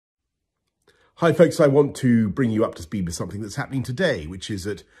Hi folks, I want to bring you up to speed with something that's happening today, which is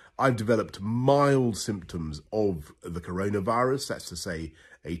that I've developed mild symptoms of the coronavirus. That's to say,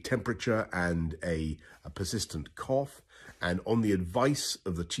 a temperature and a persistent cough. And on the advice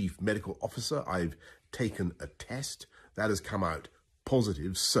of the chief medical officer, I've taken a test that has come out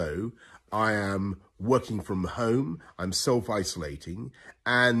positive. So I am working from home, I'm self-isolating,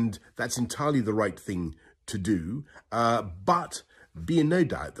 and that's entirely the right thing to do. But be in no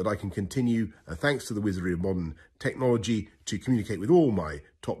doubt that I can continue, thanks to the wizardry of modern technology, to communicate with all my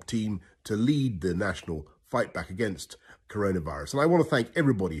top team to lead the national fight back against coronavirus. And I want to thank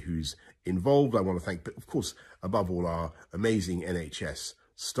everybody who's involved. I want to thank, of course, above all, our amazing NHS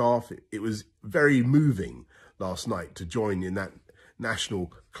staff. It was very moving last night to join in that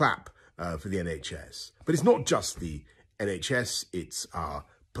national clap for the NHS. But it's not just the NHS, it's our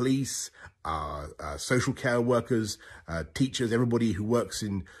police, social care workers, teachers, everybody who works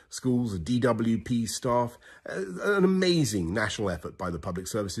in schools, the DWP staff, an amazing national effort by the public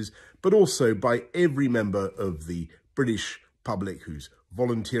services, but also by every member of the British public who's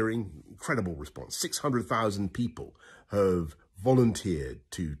volunteering. Incredible response. 600,000 people have volunteered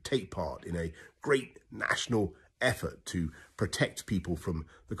to take part in a great national effort to protect people from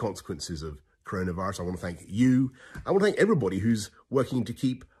the consequences of coronavirus. I want to thank you. I want to thank everybody who's working to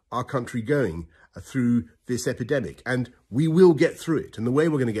keep our country going through this epidemic. And we will get through it. And the way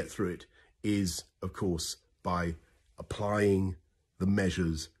we're going to get through it is, of course, by applying the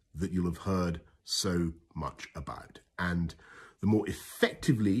measures that you'll have heard so much about. And the more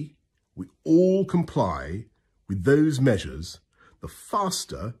effectively we all comply with those measures, the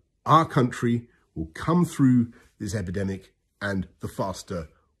faster our country will come through this epidemic and the faster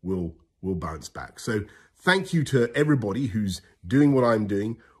we'll bounce back. So thank you to everybody who's doing what I'm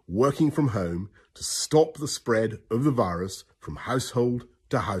doing, working from home to stop the spread of the virus from household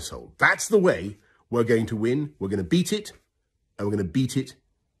to household. That's the way we're going to win. We're going to beat it, and we're going to beat it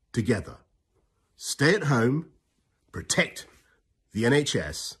together. Stay at home, protect the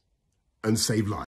NHS, and save lives.